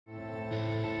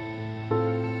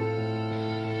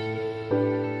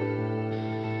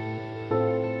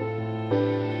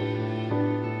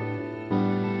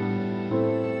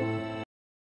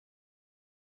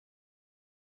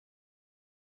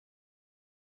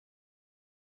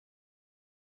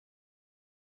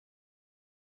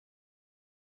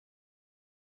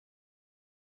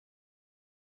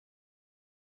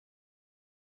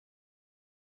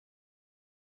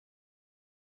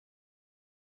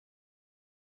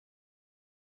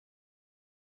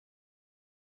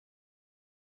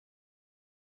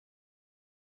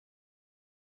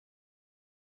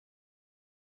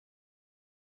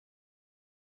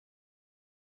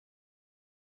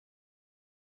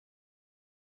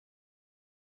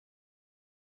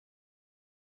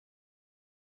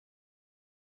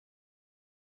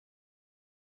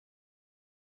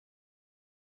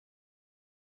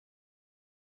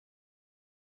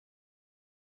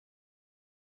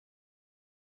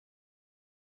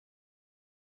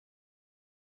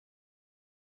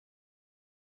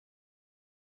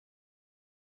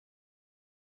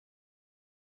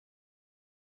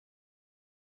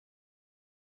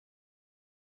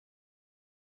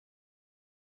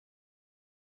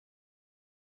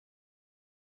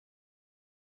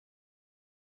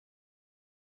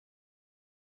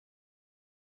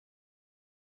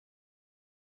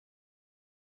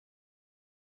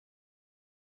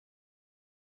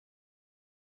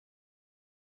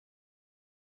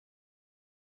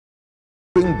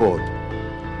springboard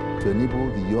to enable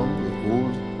the young, the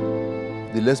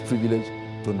old, the less privileged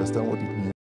to understand what it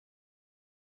means.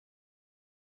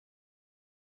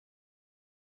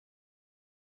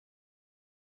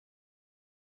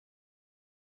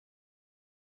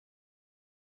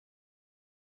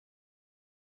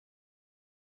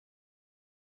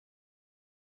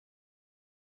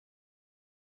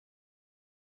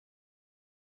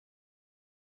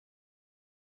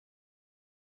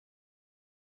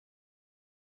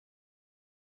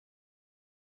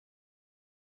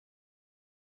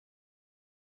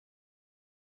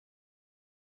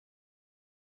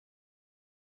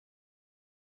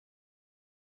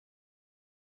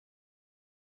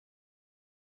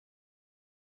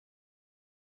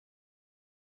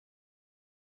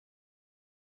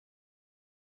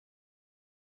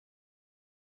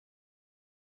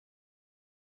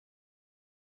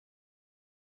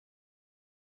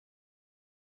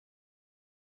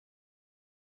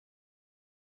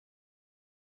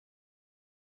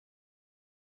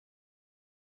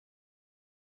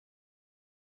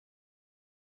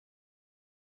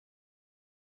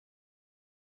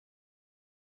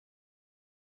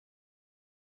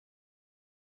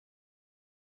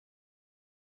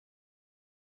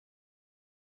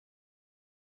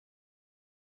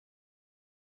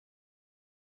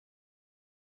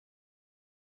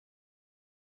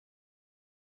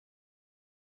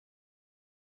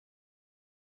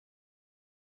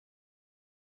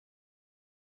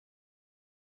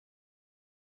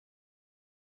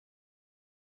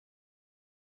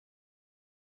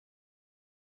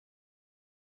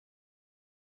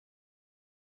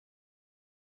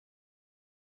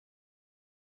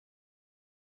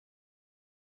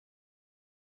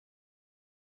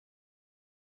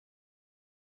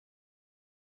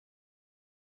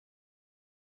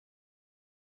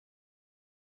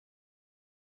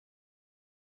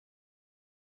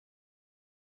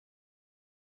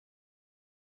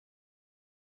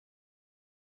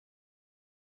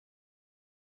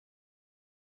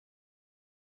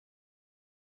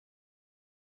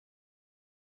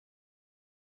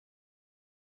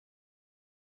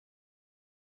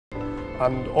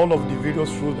 And all of the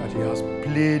various roles that he has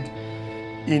played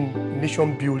in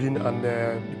nation building and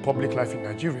the public life in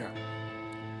Nigeria.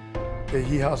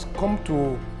 He has come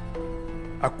to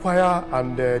acquire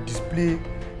and display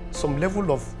some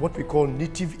level of what we call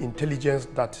native intelligence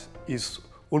that is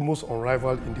almost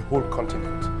unrivaled in the whole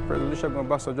continent. President Olusegun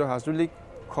Obasanjo has really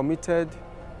committed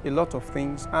a lot of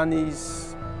things and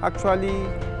is actually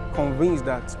convinced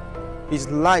that his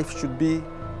life should be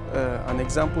an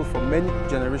example for many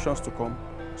generations to come,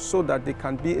 so that they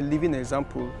can be a living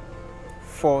example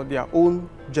for their own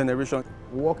generation.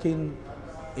 Working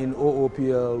in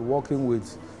OOPL, working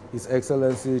with His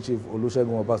Excellency Chief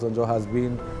Olusegun Obasanjo has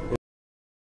been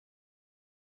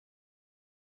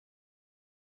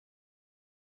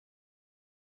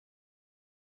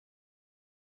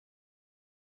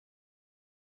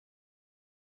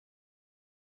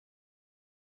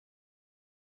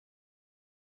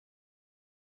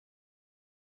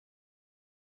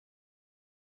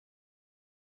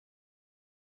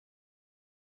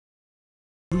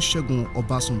Olusegun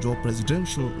Obasanjo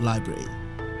Presidential Library.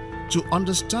 To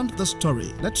understand the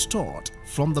story, let's start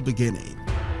from the beginning.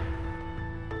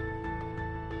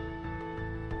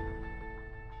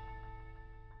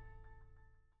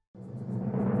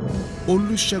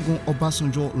 Olusegun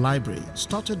Obasanjo Library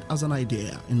started as an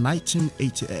idea in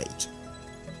 1988.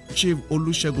 Chief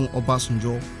Olusegun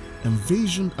Obasanjo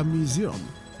envisioned a museum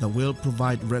that will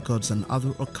provide records and other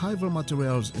archival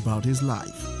materials about his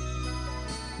life.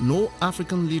 No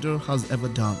African leader has ever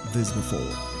done this before.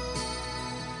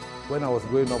 When I was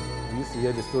growing up, we used to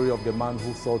hear the story of the man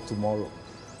who saw tomorrow.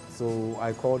 So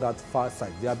I call that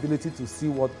farsight, the ability to see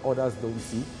what others don't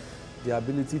see, the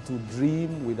ability to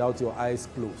dream without your eyes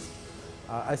closed.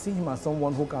 I see him as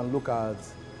someone who can look at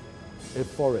a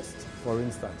forest, for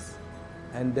instance,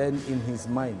 and then in his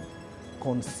mind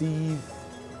conceive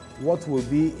what will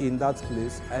be in that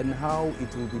place and how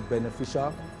it will be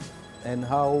beneficial and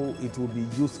how it will be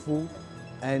useful,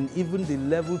 and even the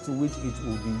level to which it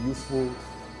will be useful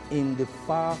in the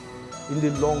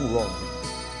long run.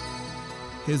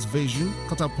 His vision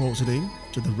catapulted him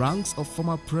to the ranks of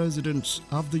former presidents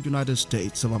of the United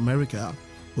States of America,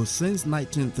 who since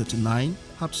 1939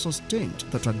 had sustained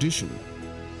the tradition.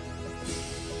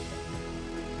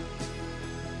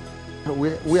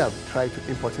 We have tried to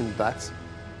import in that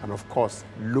and of course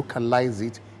localize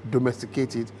it,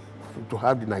 domesticate it to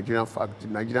have the Nigerian fact, the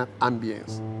Nigerian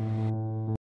ambience.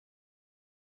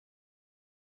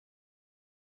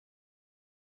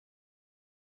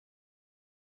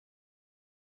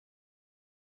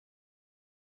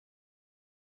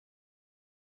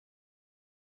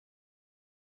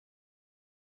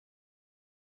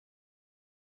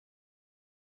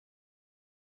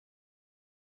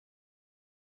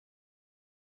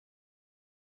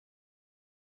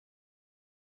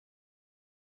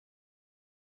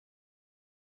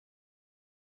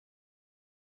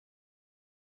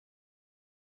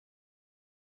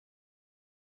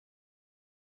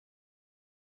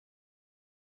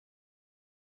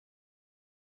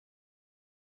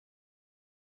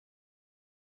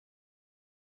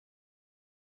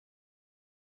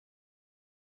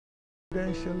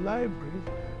 Presidential Library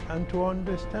and to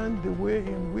understand the way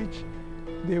in which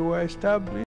they were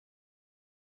established.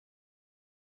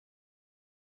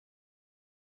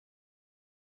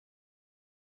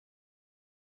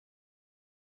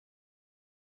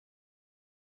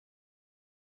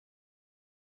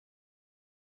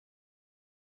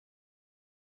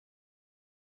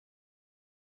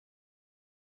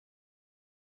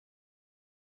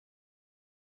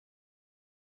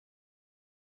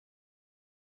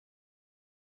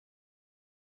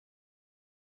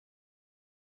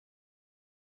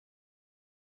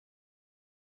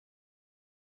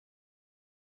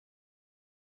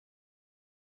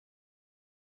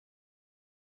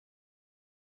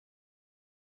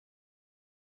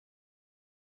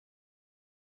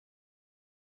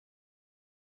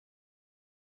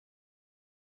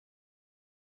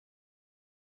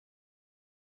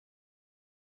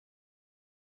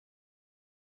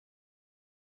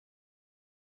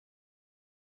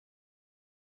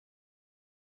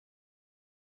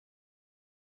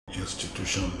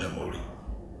 Institutional memory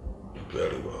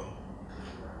very well.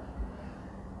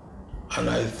 And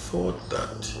I thought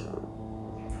that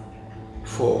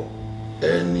for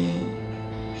any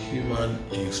human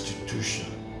institution,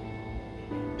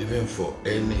 even for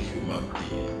any human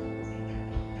being,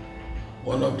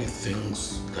 one of the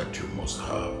things that you must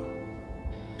have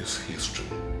is history.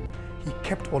 He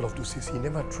kept all of those things. He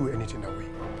never threw anything away.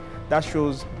 That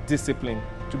shows discipline.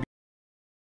 To be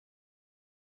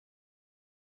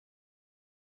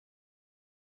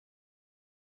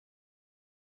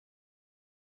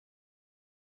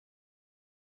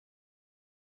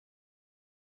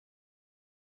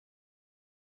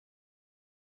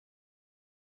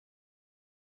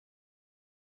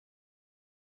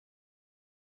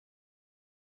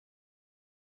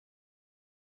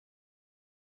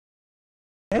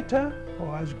better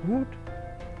or as good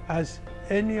as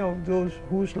any of those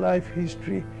whose life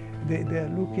history they're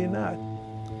looking at.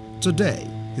 Today,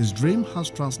 his dream has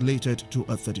translated to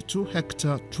a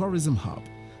 32-hectare tourism hub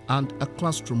and a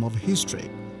classroom of history.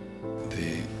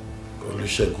 The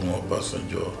Olusegun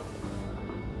Obasanjo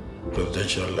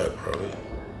Presidential Library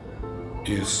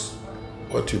is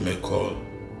what you may call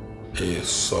a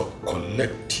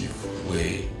sub-collective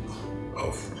way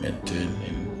of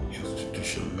maintaining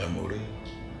institutional memory,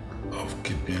 of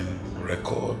keeping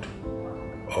record,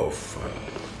 of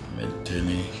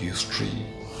maintaining history,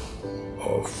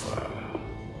 of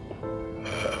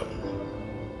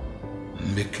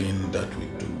making that we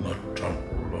do not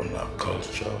trample on our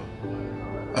culture,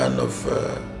 and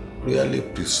of really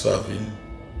preserving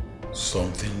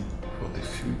something for the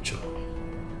future.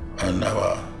 And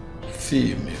our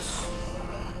theme is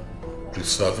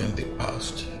preserving the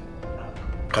past,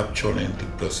 capturing the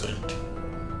present,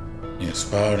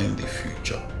 inspiring the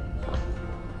future.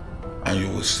 And you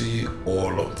will see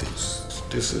all of this.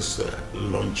 This is a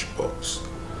lunchbox.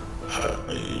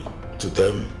 To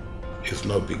them, it's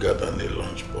not bigger than a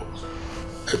lunchbox.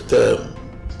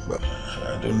 But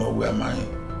I don't know where my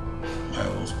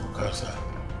own speakers are.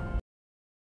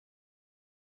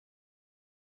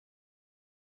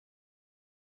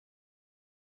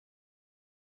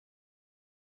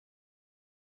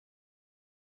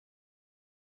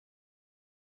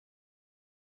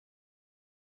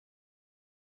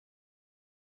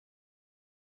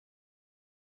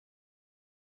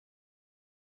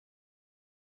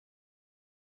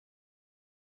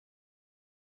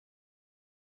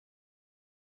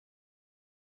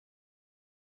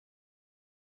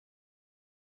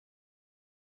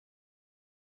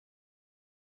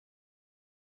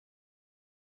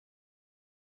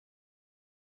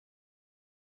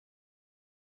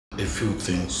 A few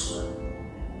things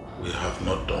we have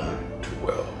not done too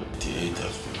well. It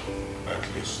has been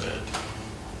rightly said.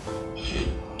 It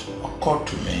occurred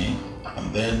to me,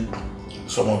 and then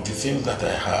some of the things that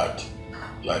I had,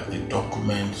 like the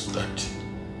documents that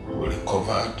were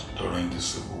recovered during the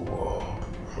Civil War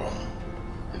from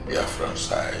the Biafran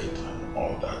side and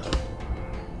all that,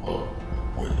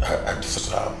 I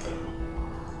deserved them,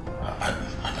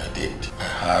 and I did. I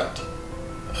had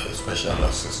a special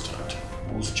assistant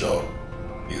whose job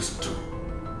is to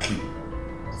keep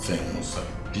things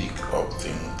and pick up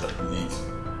things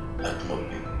that must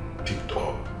be picked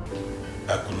up.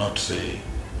 I could not say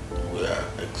where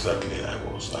exactly I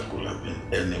was. I could have been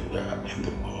anywhere in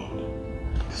the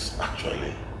world. It's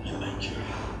actually in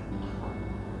Nigeria.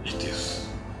 It is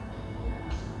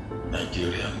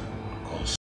Nigerian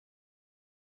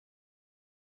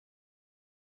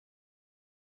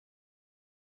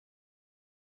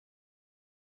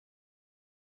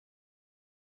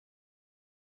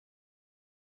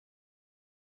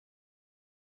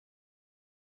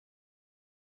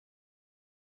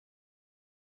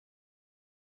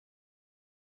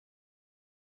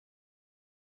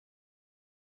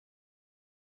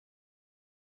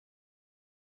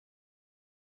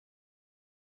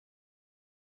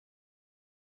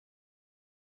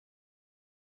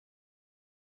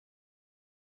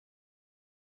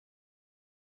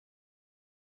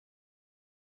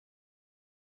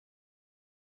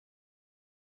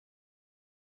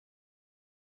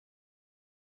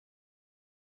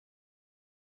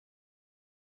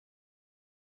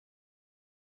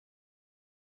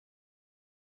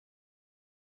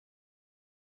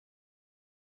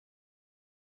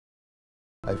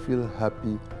I feel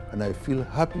happy, and I feel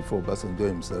happy for Obasanjo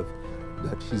himself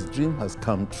that his dream has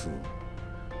come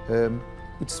true.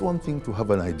 It's one thing to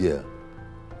have an idea.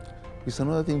 It's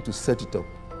another thing to set it up.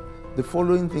 The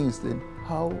following thing is then,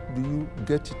 how do you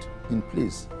get it in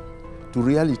place to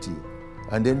reality?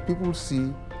 And then people see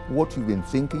what you've been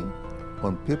thinking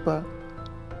on paper.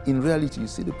 In reality, you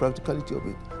see the practicality of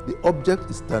it. The object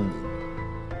is standing,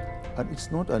 and it's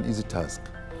not an easy task.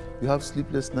 You have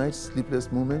sleepless nights,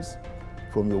 sleepless moments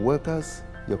from your workers,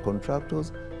 your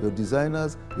contractors, your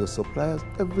designers, your suppliers,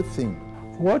 everything.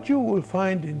 What you will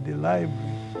find in the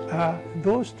library are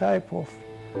those type of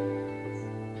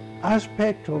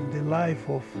aspects of the life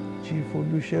of Chief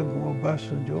Olusegun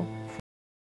Obasanjo.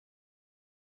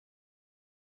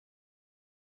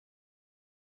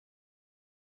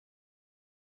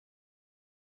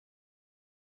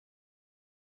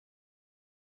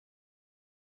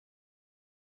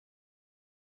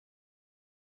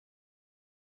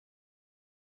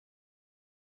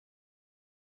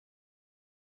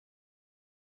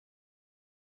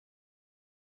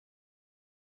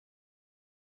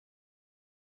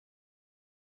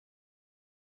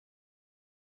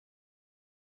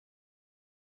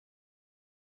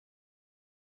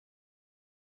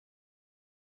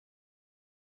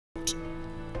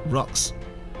 Rocks,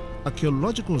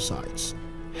 archaeological sites,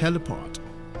 helipad,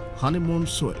 honeymoon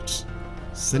suites,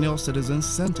 senior citizen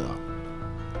center,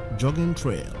 jogging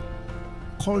trail,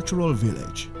 cultural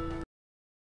village.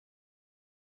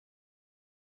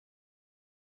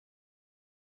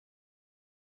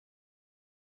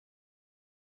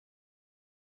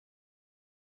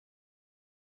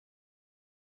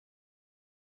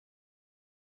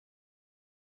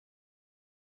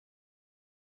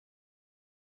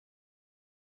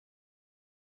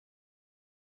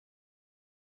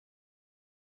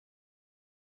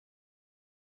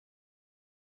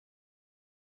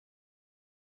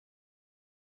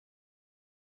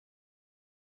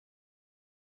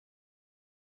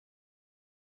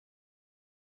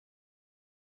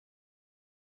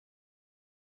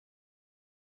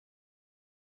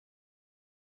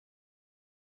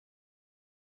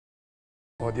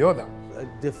 Or the other.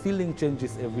 The feeling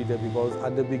changes every day, because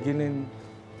at the beginning,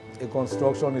 a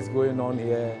construction is going on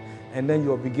here, and then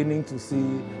you're beginning to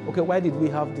see, okay, why did we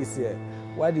have this here?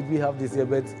 Why did we have this here?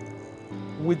 But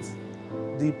with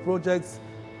the projects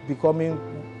becoming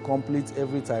complete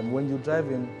every time, when you drive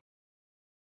in,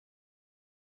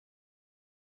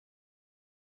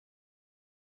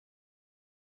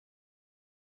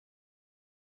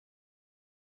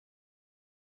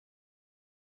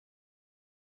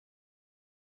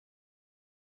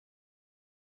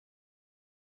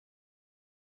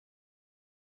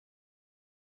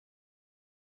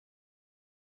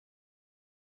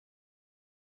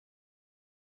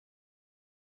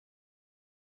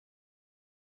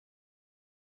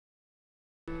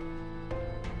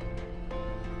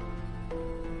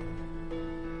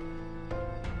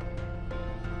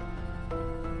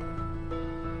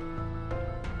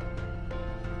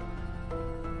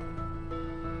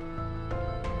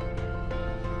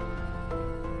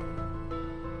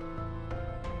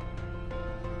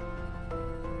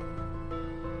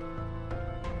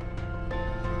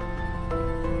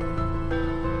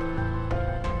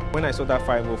 when I saw that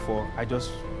 504,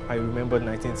 I remembered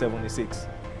 1976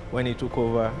 when he took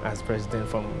over as president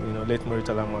from late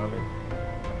Murtala Mohammed.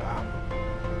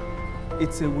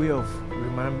 It's a way of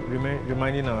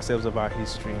reminding ourselves of our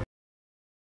history.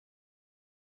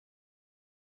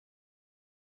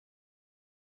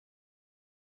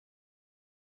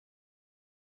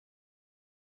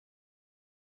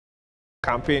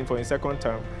 Campaign for his second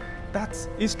term, that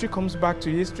history comes back to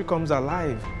you, history comes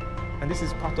alive. And this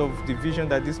is part of the vision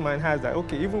that this man has, that,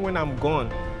 okay, even when I'm gone,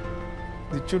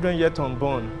 the children yet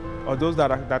unborn, or those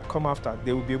that come after,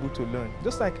 they will be able to learn.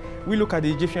 Just like we look at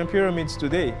the Egyptian pyramids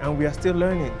today, and we are still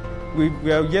learning.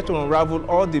 We are yet to unravel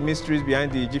all the mysteries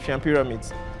behind the Egyptian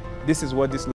pyramids. This is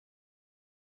what this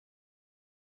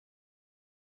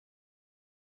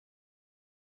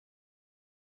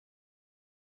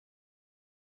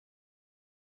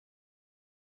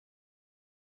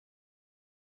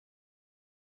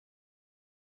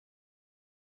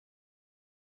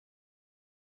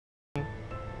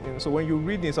So when you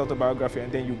read his autobiography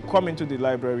and then you come into the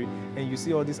library and you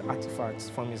see all these artifacts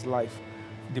from his life,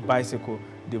 the bicycle,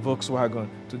 the Volkswagen,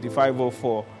 to the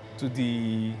 504, to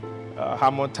the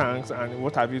hammer tanks and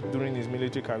what have you during his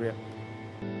military career.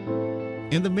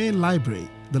 In the main library,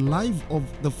 the life of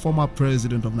the former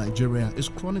president of Nigeria is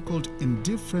chronicled in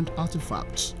different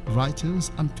artifacts,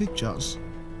 writings and pictures.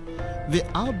 The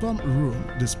album room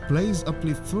displays a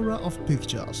plethora of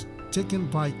pictures, taken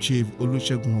by Chief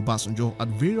Olusegun Obasanjo at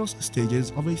various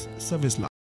stages of his service life.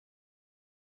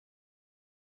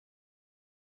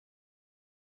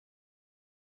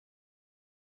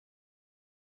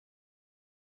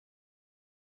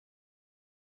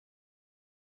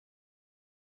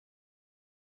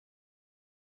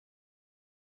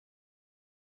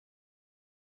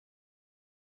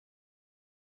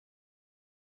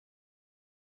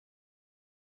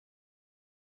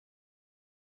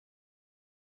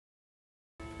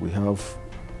 We have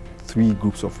 3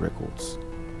 groups of records.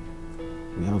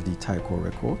 We have the Taiko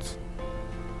records,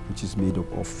 which is made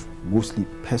up of mostly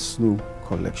personal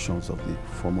collections of the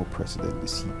former president, the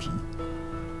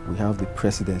CP. We have the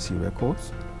presidency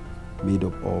records, made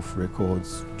up of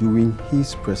records during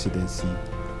his presidency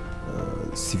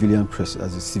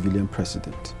as a civilian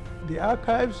president. The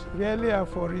archives really are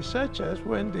for researchers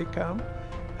when they come,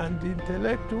 and the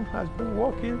intellectum has been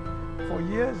working for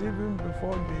years even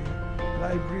before the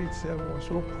library itself was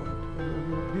opened.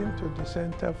 We've been to the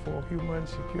Center for Human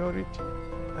Security,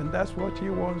 and that's what he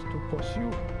wants to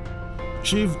pursue.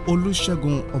 Chief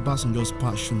Olusegun Obasanjo's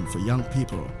passion for young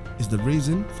people is the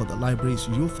reason for the library's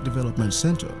Youth Development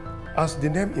Center. As the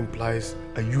name implies,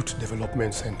 a youth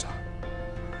development center.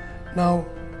 Now,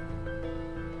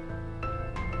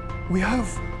 we have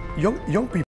young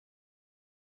people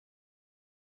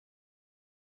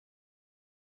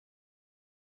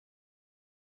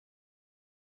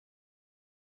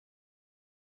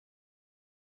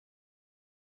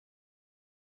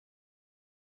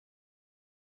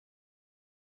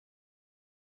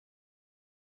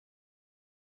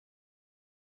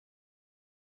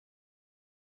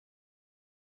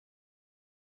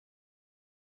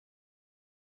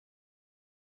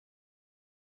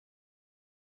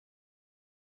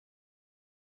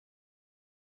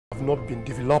have not been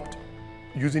developed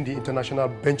using the international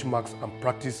benchmarks and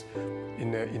practice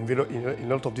in a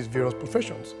lot of these various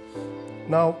professions.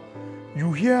 Now,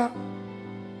 you hear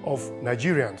of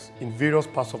Nigerians in various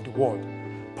parts of the world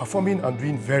performing and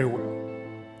doing very well.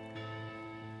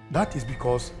 That is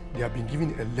because they have been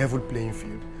given a level playing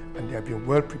field and they have been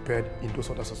well prepared in those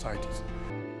other societies.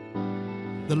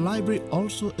 The library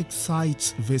also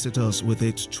excites visitors with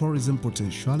its tourism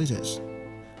potentialities.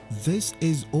 This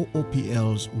is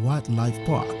OOPL's Wildlife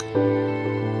Park.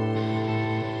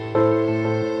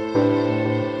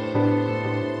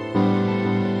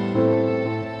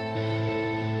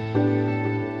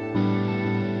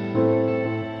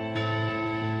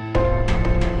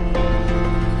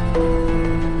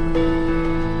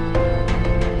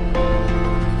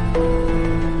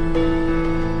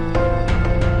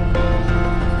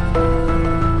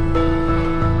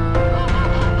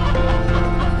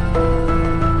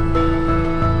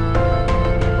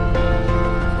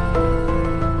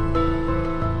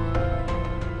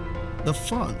 The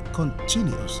fun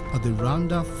continues at the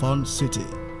Rwanda Fun City.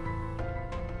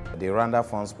 The Rwanda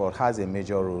Fun Spot has a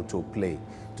major role to play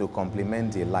to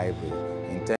complement the library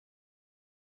in terms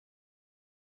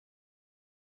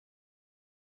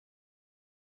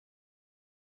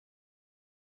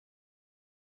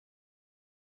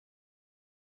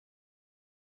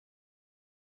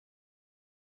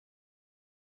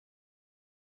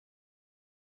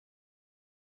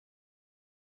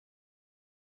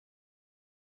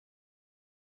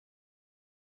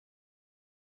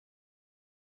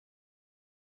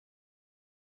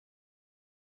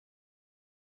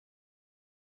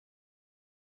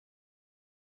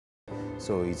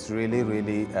So it's really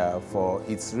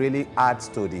adds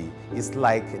to it's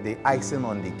like the icing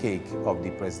on the cake of the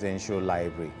presidential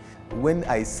library. When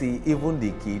I see even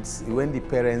the kids, when the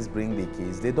parents bring the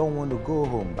kids, they don't want to go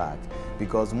home back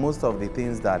because most of the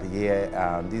things that here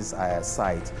on this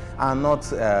site are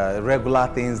not regular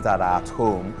things that are at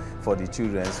home for the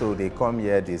children. So they come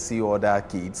here, they see other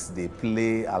kids, they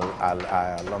play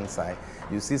alongside.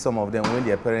 You see some of them when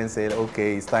their parents say,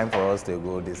 okay, it's time for us to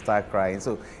go, they start crying.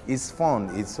 So it's fun,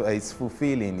 it's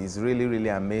fulfilling, it's really, really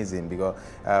amazing because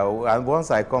and once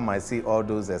I come, I see all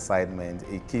those excitement,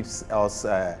 it keeps us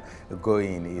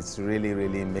going. It's really,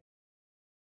 really amazing.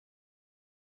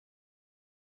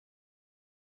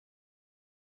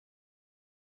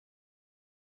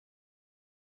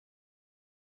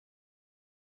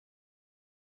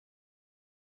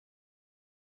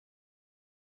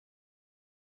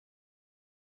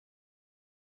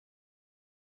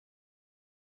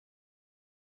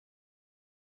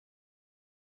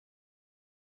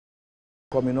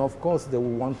 Coming, of course, they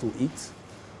will want to eat.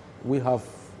 We have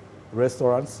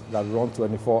restaurants that run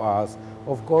 24 hours.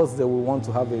 Of course, they will want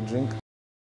to have a drink.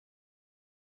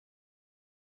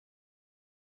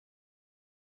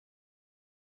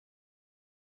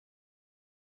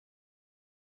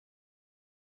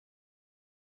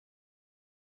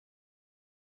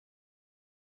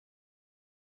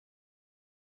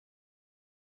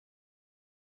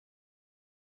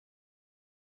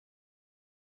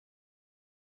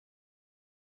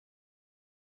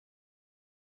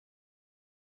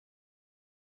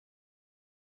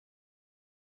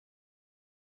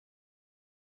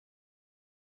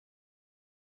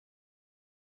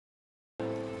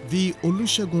 The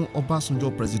Olusegun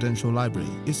Obasanjo Presidential Library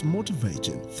is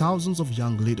motivating thousands of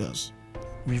young leaders.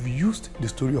 We've used the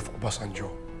story of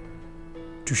Obasanjo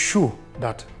to show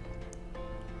that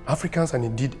Africans and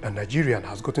indeed a Nigerian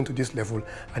has gotten to this level,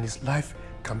 and his life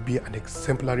can be an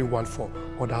exemplary one for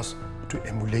others to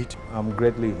emulate. I'm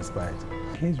greatly inspired.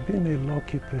 He's been a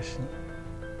lucky person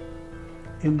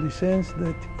in the sense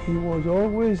that he was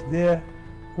always there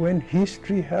when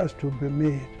history has to be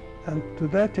made, and to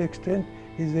that extent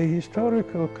he's a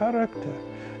historical character.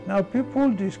 Now people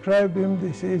describe him,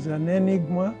 they say he's an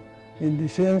enigma in the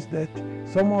sense that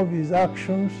some of his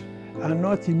actions are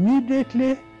not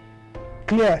immediately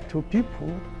clear to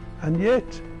people, and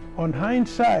yet on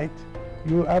hindsight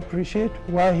you appreciate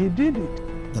why he did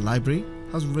it. The library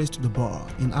has raised the bar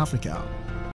in Africa